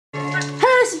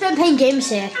Ben Payne Games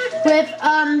here with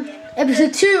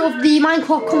episode 2 of the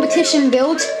Minecraft competition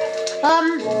build.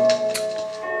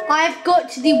 I've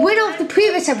got the winner of the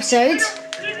previous episode.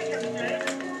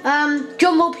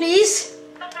 Drum roll please.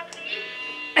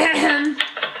 And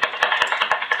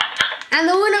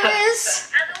the winner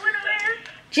is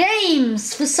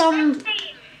James for some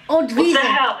odd reason. What the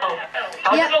hell?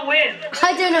 How did I win?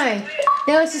 I don't know.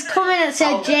 There was this comment that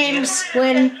said James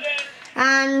win,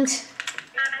 and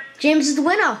James is the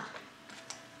winner.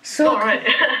 So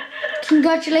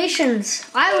congratulations.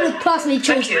 I would have personally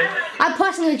chosen. I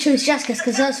personally chose Jessica's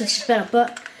because that's what she's better.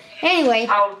 But anyway,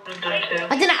 I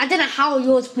don't know how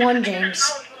yours won, James.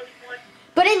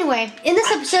 But anyway, in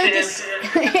this episode,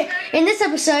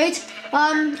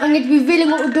 I'm going to be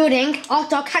revealing what we're building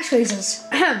after our catchphrases.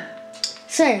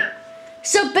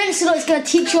 So Ben Slot is going to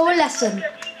teach you a lesson.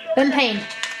 Ben Payne.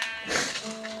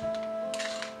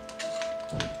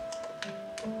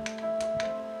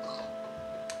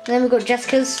 And then we've got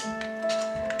Jessica's.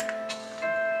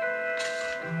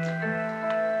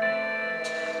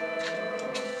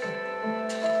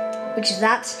 Which is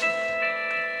that.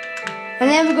 And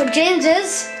then we've got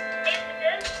James's.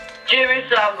 Jimmy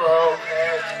Savile.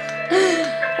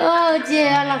 Oh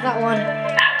dear, I love that one.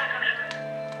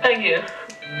 Thank you.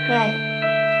 Right.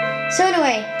 So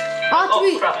anyway,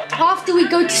 after we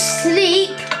go to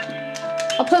sleep,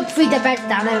 I'll put 3 dead beds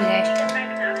down. There we go.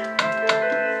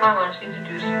 I'm going to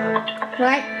do something.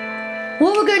 Right.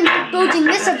 What we're going to be building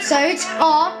this episode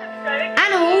are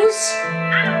animals,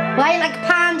 right? Like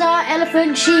panda,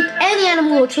 elephant, sheep, any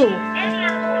animal at all.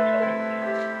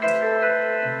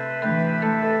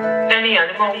 Any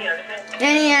animal.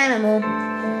 Any animal.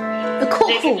 A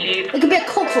corkful. It could be a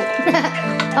corkful.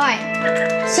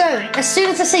 Alright. So, as soon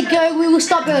as I say go, we will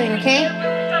start building, okay?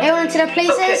 Everyone into their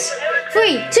places.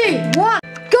 3, 2, 1,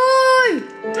 go!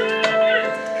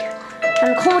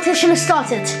 And the competition has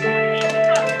started.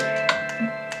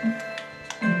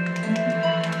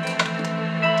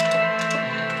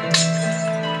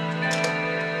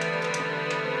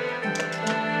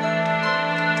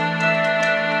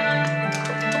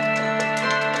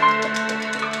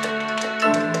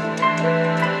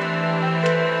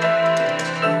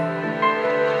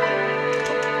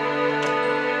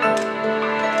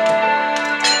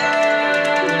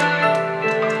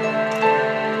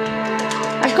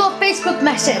 Facebook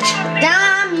message.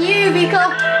 Damn you, Rico.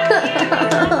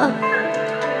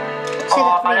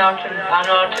 Oh, I know how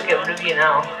to get rid of you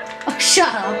now. Oh,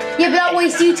 shut up. Yeah, but that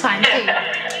wastes you time too.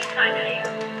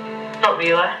 Not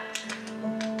really.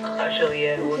 Actually,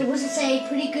 yeah. It was to say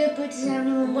pretty good, but does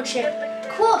anyone watch it? Of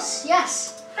course,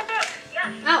 yes.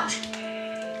 Ouch.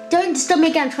 Don't disturb me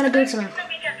again, I'm trying to build something.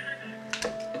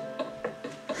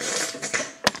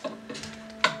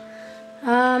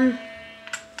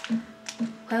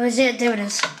 Where is it? There it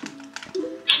is.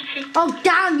 Oh,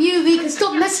 damn you, Rika.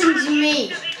 Stop messaging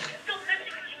me.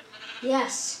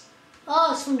 Yes.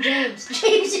 Oh, it's from James.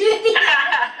 James, you idiot.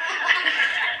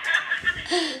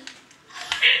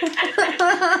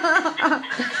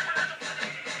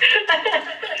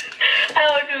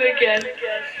 I'll do it again.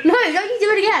 No, don't you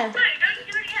do it again.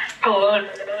 Hold on.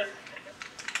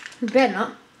 You better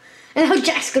not. And now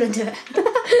Jack's gonna do it.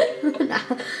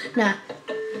 Nah.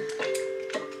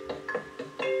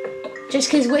 Just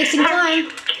because wasting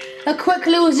time. A quick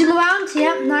little zoom around.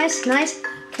 Yeah, nice.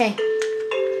 Okay.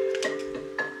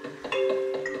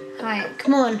 Alright,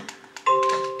 come on.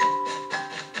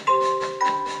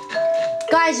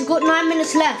 Guys, we've got 9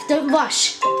 minutes left. Don't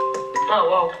rush. Oh,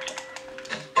 wow.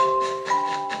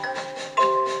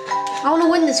 I want to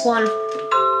win this one.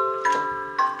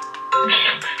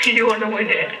 You want to win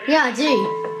it? Yeah, I do.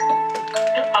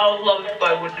 I would love it if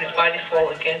I wouldn't it by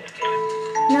default again.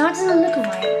 No, it doesn't look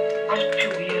right. That's too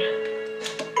weird.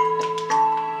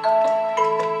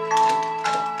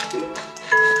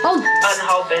 Oh! And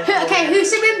how Ben. Okay, who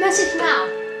sent me a message now?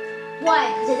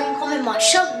 Why? Because they don't comment much.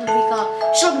 Shut up, Rika.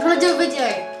 Shut up, I'm trying to do a video.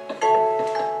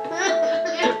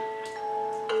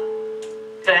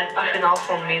 Ben, I think I'll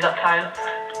from me that time.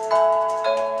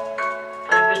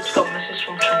 I just got a message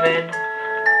from Tremaine.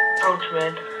 Oh,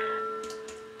 Tremaine.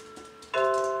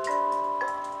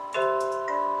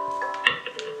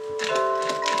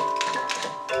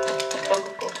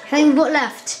 How many we've got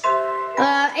left?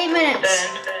 8 minutes. Ben,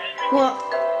 What?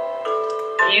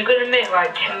 are you gonna make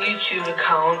like 10 YouTube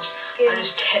accounts and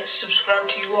just subscribe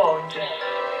to you all and just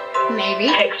Maybe.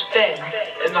 text Ben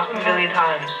like a million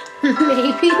times?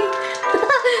 Maybe.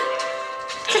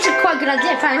 Such a quite good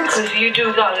idea, thanks. Because you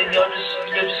do that and you're just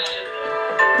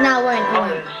No, I won't. I'm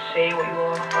gonna say what you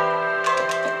are.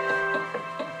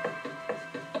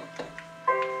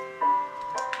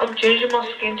 I'm changing my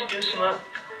skin to do something.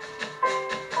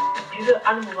 See the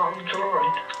animal that I'm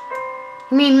drawing?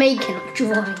 You mean making, not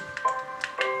drawing.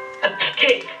 A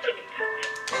pig.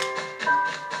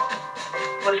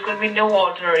 Well, it's going to be no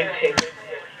ordinary pig.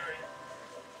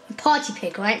 A party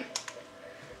pig, right?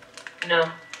 No.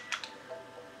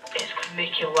 It's going to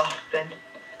make you laugh, Ben.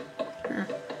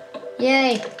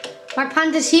 Yay. My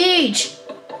panda's huge.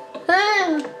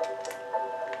 Ah.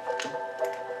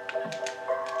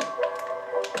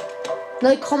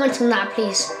 No comment on that,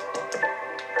 please.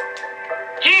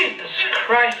 Jesus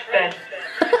Christ, Ben.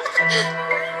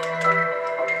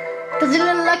 Does it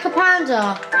look like a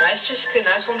panda? Nice, Jessica,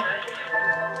 nice one.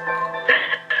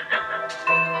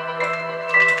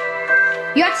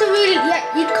 You have to really,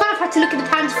 yeah, you kind of have to look at the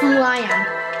panda from where I am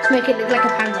to make it look like a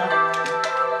panda.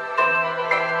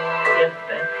 Yeah,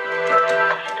 Ben.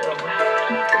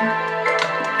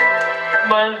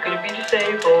 Mine's gonna be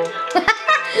disabled.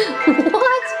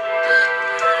 What?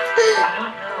 I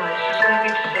don't know, it's just gonna be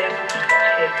disabled.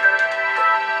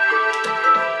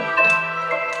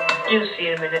 You'll see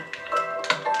in a minute.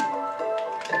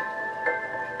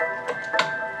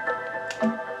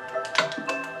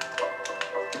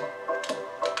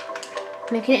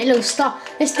 Making it a little star.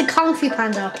 It's the Kung Fu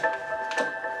Panda.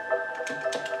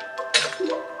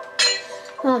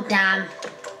 Oh, damn.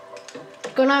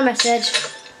 Got no message.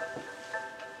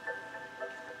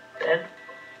 Ben?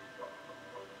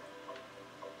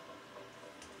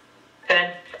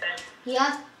 Ben?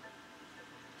 Yeah?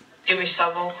 Give me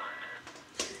Savile.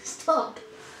 Stop.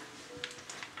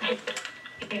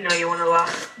 You know you wanna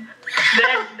laugh.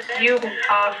 Ben, you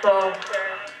arsehole.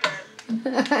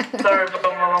 Sorry about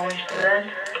my language today.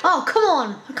 Oh, come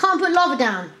on. I can't put lava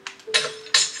down.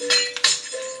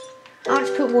 I'll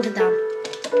just put water down.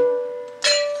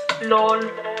 Lol.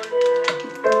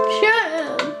 Shut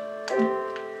up.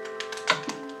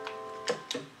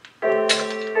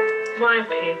 My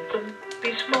pig can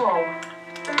be small.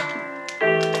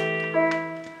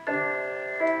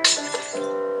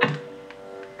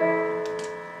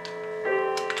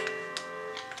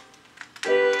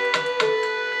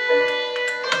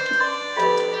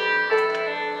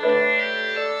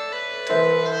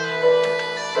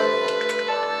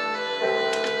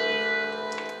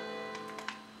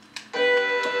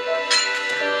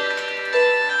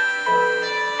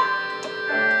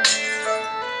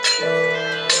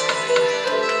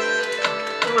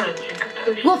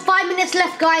 We've got 5 minutes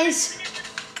left, guys.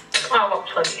 I've got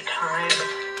plenty of time.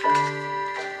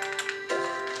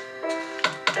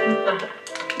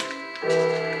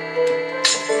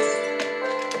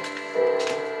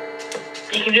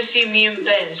 You can just see me and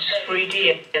Ben's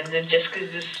 3D and then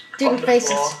Jessica's just Doing on the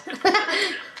faces. floor.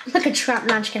 Like a trap.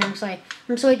 No, I'm just kidding. I'm sorry.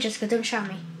 I'm sorry, Jessica. Don't shout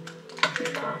me.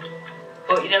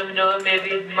 But you never know, maybe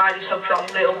it might just have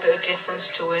that little bit of difference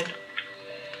to it.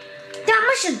 Damn,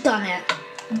 I should have done it.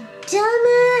 Damn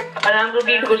it. And I'm gonna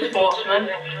be a good sportsman,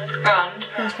 and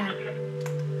Okay.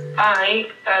 I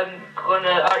am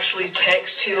gonna actually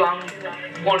text who I'm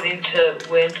wanting to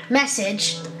win,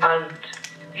 Message. and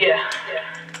yeah.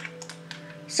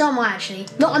 So am I actually.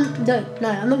 No, I'm no.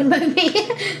 I'm not gonna vote me.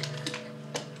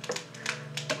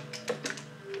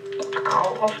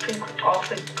 I'll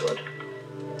think good.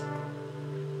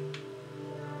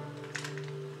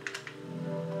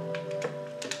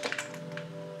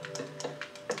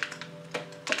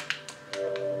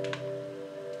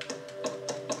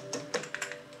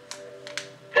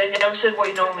 Then you never said what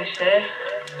you normally say.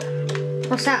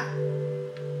 What's that?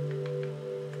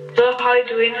 So how you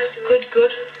doing?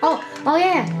 Good. Oh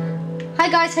yeah. Hi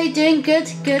guys, how you doing? Good.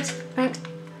 Thanks.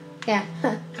 Yeah.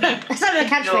 That's not my You know what I'm gonna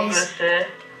catchphrase. say.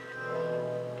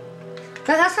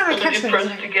 That's not my I'm impressed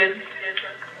catchphrase. again.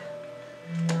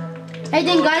 How you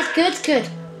doing, guys? Good.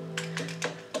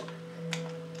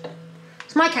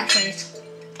 It's my catchphrase.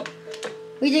 What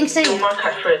are you doing, You know saying? what my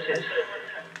catchphrase is?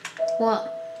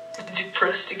 What?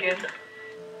 Depressed again.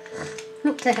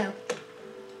 What the hell?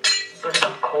 But it's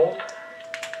not cold.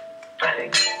 I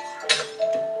think.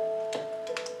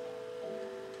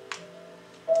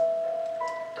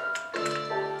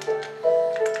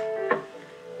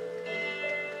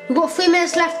 We've got 3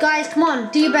 minutes left, guys. Come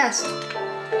on, do your best.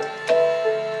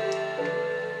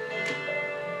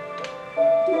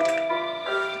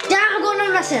 Damn, I got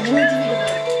no message. I need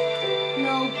to...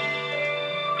 No.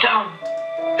 Damn!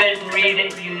 Ben, read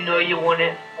it. You know you want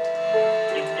it.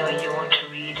 You know you want to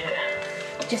read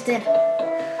it. Just did.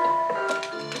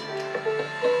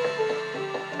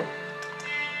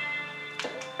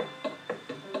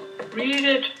 Read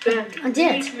it, Ben. I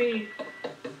did. Read me.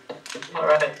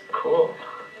 Alright, cool.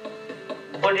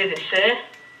 What did it say?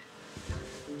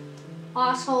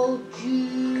 asshole,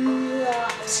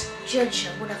 judge,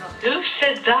 whatever. Who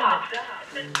said that?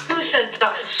 Who said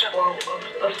that's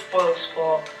a spoil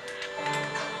sport?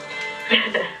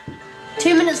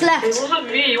 2 minutes left. It wasn't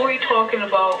me. What are you talking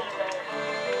about?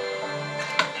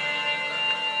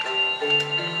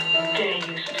 Dare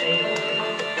you say it?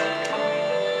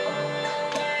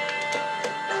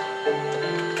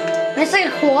 There's like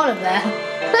a koala there.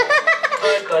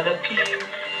 I gotta pee.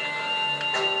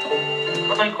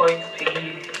 I'm going to pee.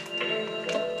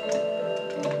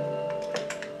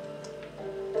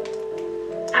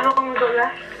 How long we got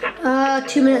left?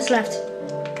 2 minutes left.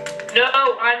 No,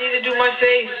 I need to do my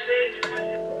face.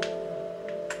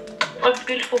 My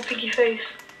beautiful piggy face.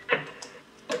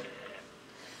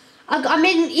 I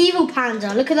made an evil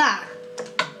panda. Look at that.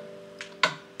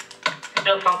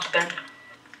 No thanks, Ben.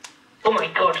 Oh my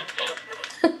god.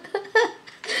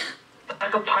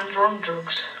 Like a panda on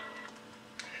drugs.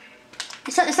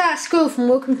 It's like that squirrel from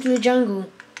Welcome to the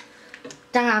Jungle.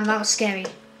 Damn, that was scary.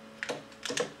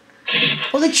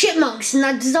 Or the chipmunks in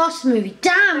that disaster movie.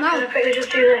 Damn, that I'm was... gonna quickly just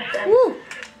do this then. Woo.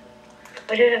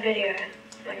 We're doing a video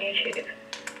on YouTube.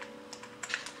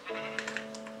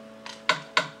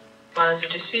 Man's a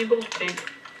disabled pig.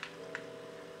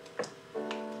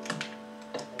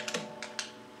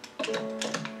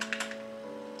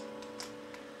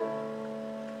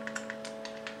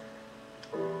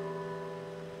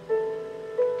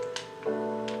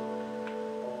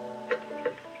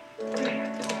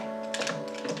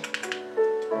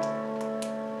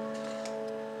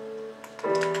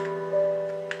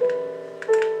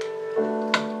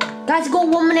 Guys, I've got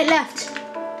 1 minute left.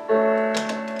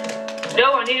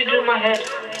 No, I need to do my head.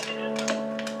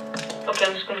 Okay,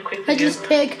 I'm just gonna quickly do Headless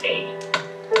pig. A.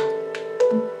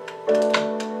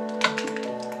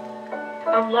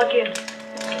 I'm lagging.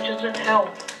 It doesn't help.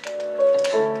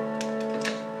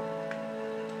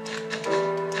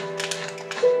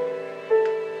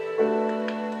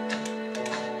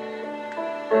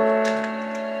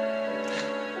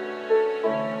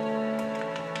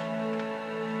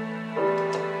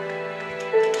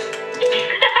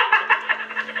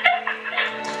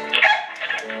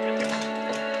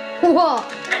 What?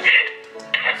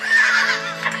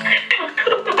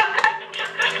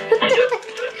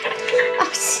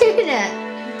 I've seen it.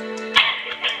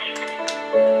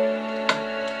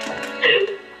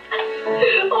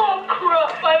 Oh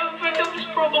crap, I don't think I'm just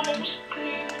probably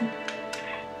screen.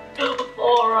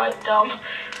 Alright, damn.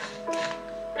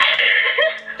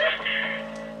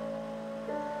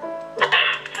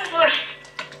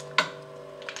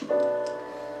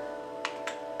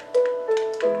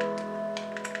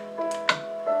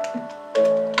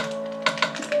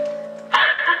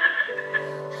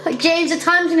 James, the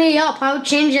time's nearly up. I would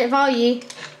change it if I were you.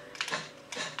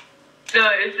 No,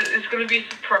 it's gonna be a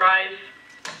surprise.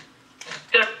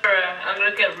 I'm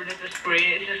gonna get rid of the screen.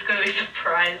 It's just gonna be a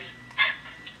surprise.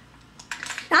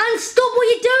 And stop what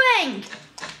you're doing!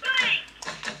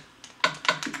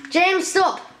 James,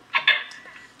 stop.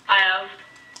 I have.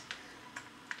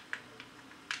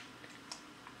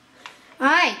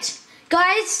 Alright.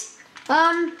 Guys,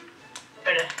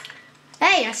 Better.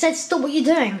 hey, I said stop what you're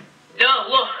doing. No,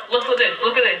 look at this,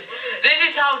 look at this. This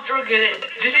is how drunk it is.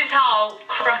 This is how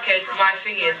crackhead my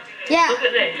thing is. Yeah. Look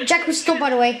at this. Jack was stopped, by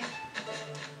the way.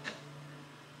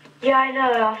 Yeah, I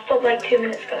know. I stopped like 2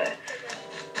 minutes ago.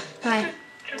 Right.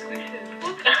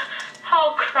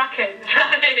 How crackhead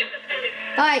that is.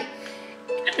 Alright.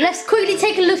 Let's quickly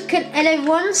take a look at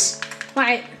everyone's.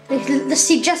 Right. Let's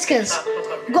see Jessica's.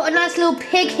 We've got a nice little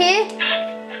pig here.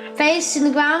 Face in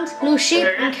the ground. Little sheep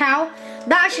and cow.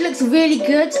 That actually looks really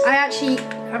good.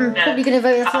 I'm probably going to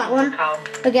vote for that one.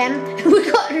 Again.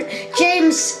 We got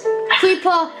James,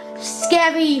 creeper,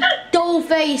 scary, doll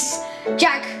face,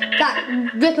 Jack,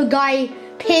 that ripper guy,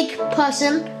 pig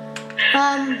person,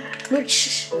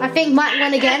 which I think might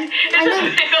win again.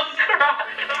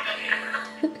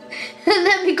 And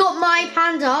then we got my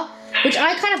panda, which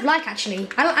I kind of like actually.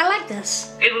 I like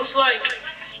this. It looks like...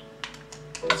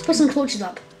 Let's put some torches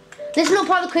up. This is not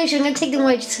part of the creation. I'm going to take them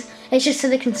away. It's just so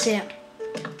they can see it.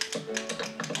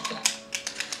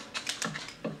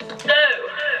 No!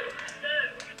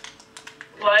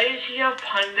 Why is your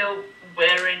panda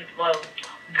wearing, well,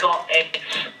 got eggs?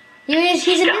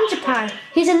 He's a ninja panda.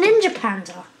 He's a ninja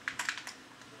panda.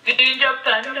 Ninja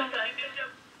panda.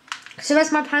 So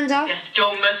that's my panda. Yes,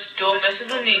 don't mess with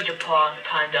the ninja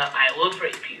panda. I will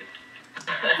rape you.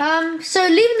 So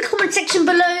leave in the comment section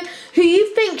below who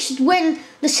you think should win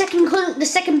the second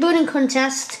building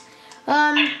contest.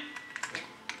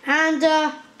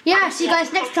 Yeah, see you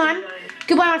guys next time.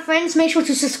 Goodbye, my friends. Make sure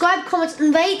to subscribe, comment,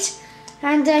 and rate.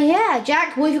 And yeah,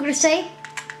 Jack, what are you going to say?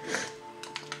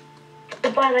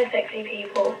 Goodbye, my sexy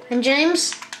people. And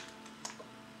James?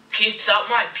 Peace out,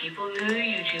 my people who are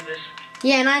YouTubers.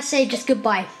 Yeah, and I say just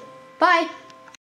goodbye. Bye.